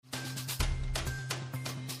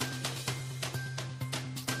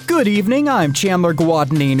Good evening, I'm Chandler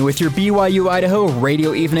Guadagnino with your BYU Idaho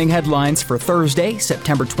Radio Evening headlines for Thursday,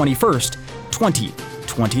 September 21st,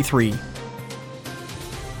 2023.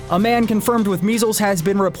 A man confirmed with measles has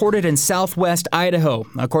been reported in Southwest Idaho.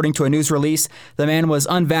 According to a news release, the man was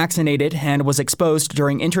unvaccinated and was exposed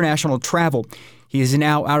during international travel. He is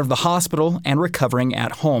now out of the hospital and recovering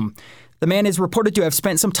at home. The man is reported to have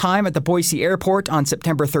spent some time at the Boise airport on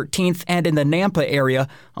September 13th and in the Nampa area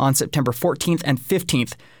on September 14th and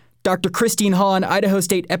 15th. Dr. Christine Hahn, Idaho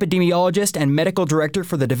State epidemiologist and medical director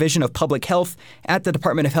for the Division of Public Health at the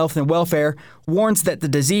Department of Health and Welfare, warns that the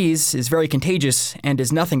disease is very contagious and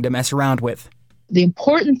is nothing to mess around with. The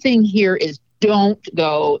important thing here is don't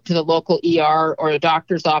go to the local ER or a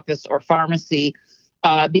doctor's office or pharmacy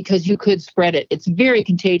because you could spread it. It's very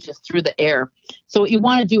contagious through the air. So what you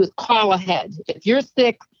want to do is call ahead. If you're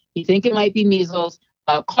sick, you think it might be measles,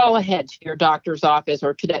 call ahead to your doctor's office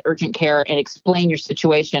or to that urgent care and explain your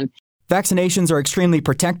situation. Vaccinations are extremely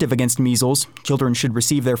protective against measles. Children should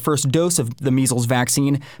receive their first dose of the measles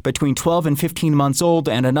vaccine between 12 and 15 months old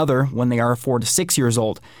and another when they are 4 to 6 years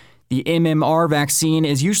old. The MMR vaccine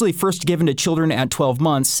is usually first given to children at 12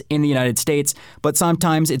 months in the United States, but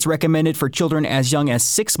sometimes it's recommended for children as young as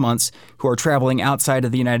 6 months who are traveling outside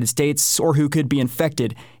of the United States or who could be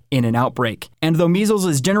infected in an outbreak. And though measles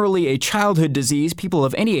is generally a childhood disease, people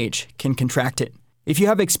of any age can contract it. If you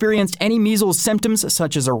have experienced any measles symptoms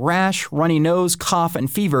such as a rash, runny nose, cough,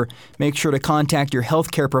 and fever, make sure to contact your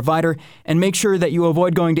healthcare provider and make sure that you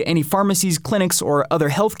avoid going to any pharmacies, clinics, or other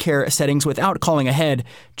healthcare settings without calling ahead,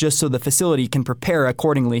 just so the facility can prepare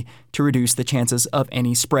accordingly to reduce the chances of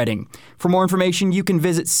any spreading. For more information, you can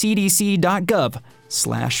visit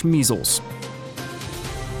cdc.gov/measles.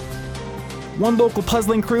 One local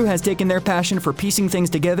puzzling crew has taken their passion for piecing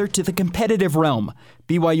things together to the competitive realm.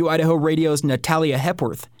 BYU Idaho Radio's Natalia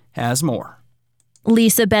Hepworth has more.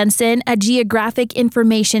 Lisa Benson, a geographic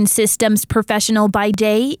information systems professional by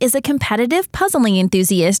day, is a competitive puzzling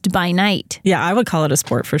enthusiast by night. Yeah, I would call it a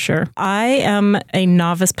sport for sure. I am a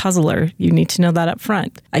novice puzzler. You need to know that up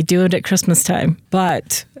front. I do it at Christmas time.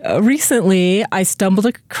 But recently, I stumbled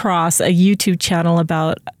across a YouTube channel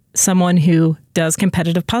about someone who does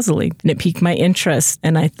competitive puzzling, and it piqued my interest,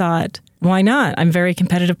 and I thought, why not? I'm a very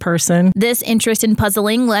competitive person. This interest in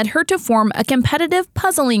puzzling led her to form a competitive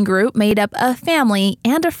puzzling group made up of family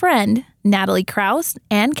and a friend, Natalie Krause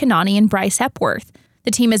and Kanani and Bryce Hepworth.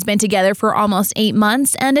 The team has been together for almost 8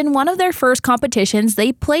 months, and in one of their first competitions,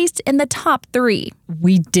 they placed in the top 3.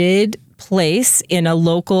 We did place in a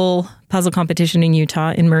local puzzle competition in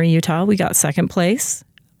Utah, in Murray, Utah. We got second place.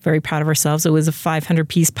 Very proud of ourselves. It was a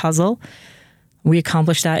 500-piece puzzle. We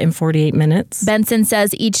accomplished that in 48 minutes. Benson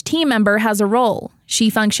says each team member has a role. She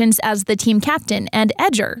functions as the team captain and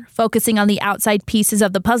edger, focusing on the outside pieces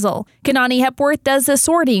of the puzzle. Kanani Hepworth does the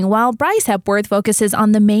sorting, while Bryce Hepworth focuses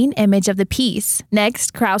on the main image of the piece.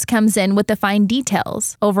 Next, Krause comes in with the fine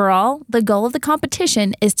details. Overall, the goal of the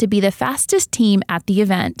competition is to be the fastest team at the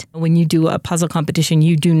event. When you do a puzzle competition,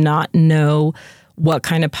 you do not know what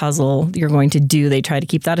kind of puzzle you're going to do. They try to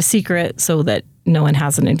keep that a secret so that no one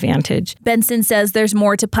has an advantage. Benson says there's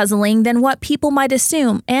more to puzzling than what people might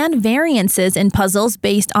assume, and variances in puzzles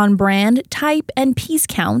based on brand, type, and piece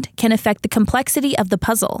count can affect the complexity of the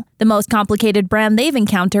puzzle. The most complicated brand they've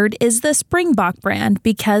encountered is the Springbok brand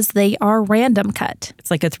because they are random cut.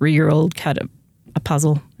 It's like a 3-year-old cut a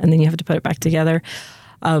puzzle, and then you have to put it back together.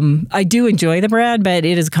 I do enjoy the brand, but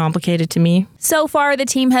it is complicated to me. So far, the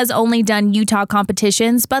team has only done Utah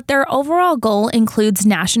competitions, but their overall goal includes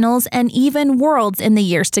nationals and even worlds in the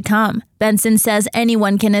years to come. Benson says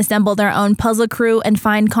anyone can assemble their own puzzle crew and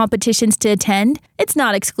find competitions to attend. It's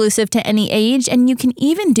not exclusive to any age, and you can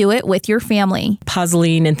even do it with your family.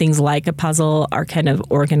 Puzzling and things like a puzzle are kind of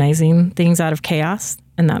organizing things out of chaos.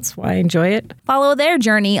 And that's why I enjoy it. Follow their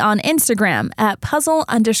journey on Instagram at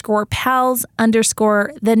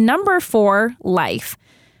puzzle_pals_the4life.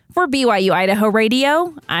 For BYU Idaho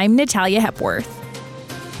Radio, I'm Natalia Hepworth.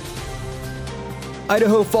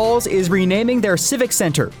 Idaho Falls is renaming their Civic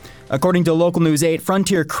Center. According to Local News 8,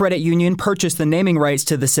 Frontier Credit Union purchased the naming rights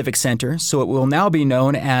to the Civic Center, so it will now be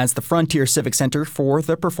known as the Frontier Civic Center for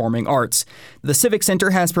the Performing Arts. The Civic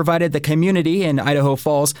Center has provided the community in Idaho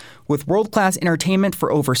Falls with world-class entertainment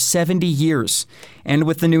for over 70 years. And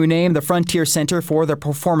with the new name, the Frontier Center for the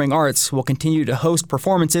Performing Arts will continue to host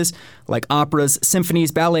performances like operas,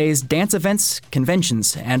 symphonies, ballets, dance events,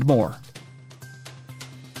 conventions, and more.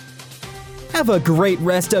 Have a great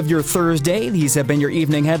rest of your Thursday. These have been your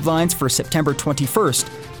evening headlines for September 21st,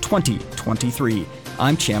 2023.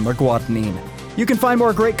 I'm Chandler Guadagnino. You can find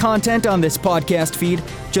more great content on this podcast feed.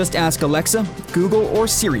 Just ask Alexa, Google, or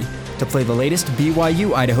Siri to play the latest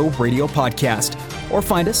BYU Idaho radio podcast, or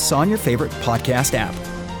find us on your favorite podcast app.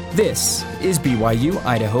 This is BYU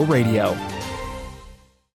Idaho Radio.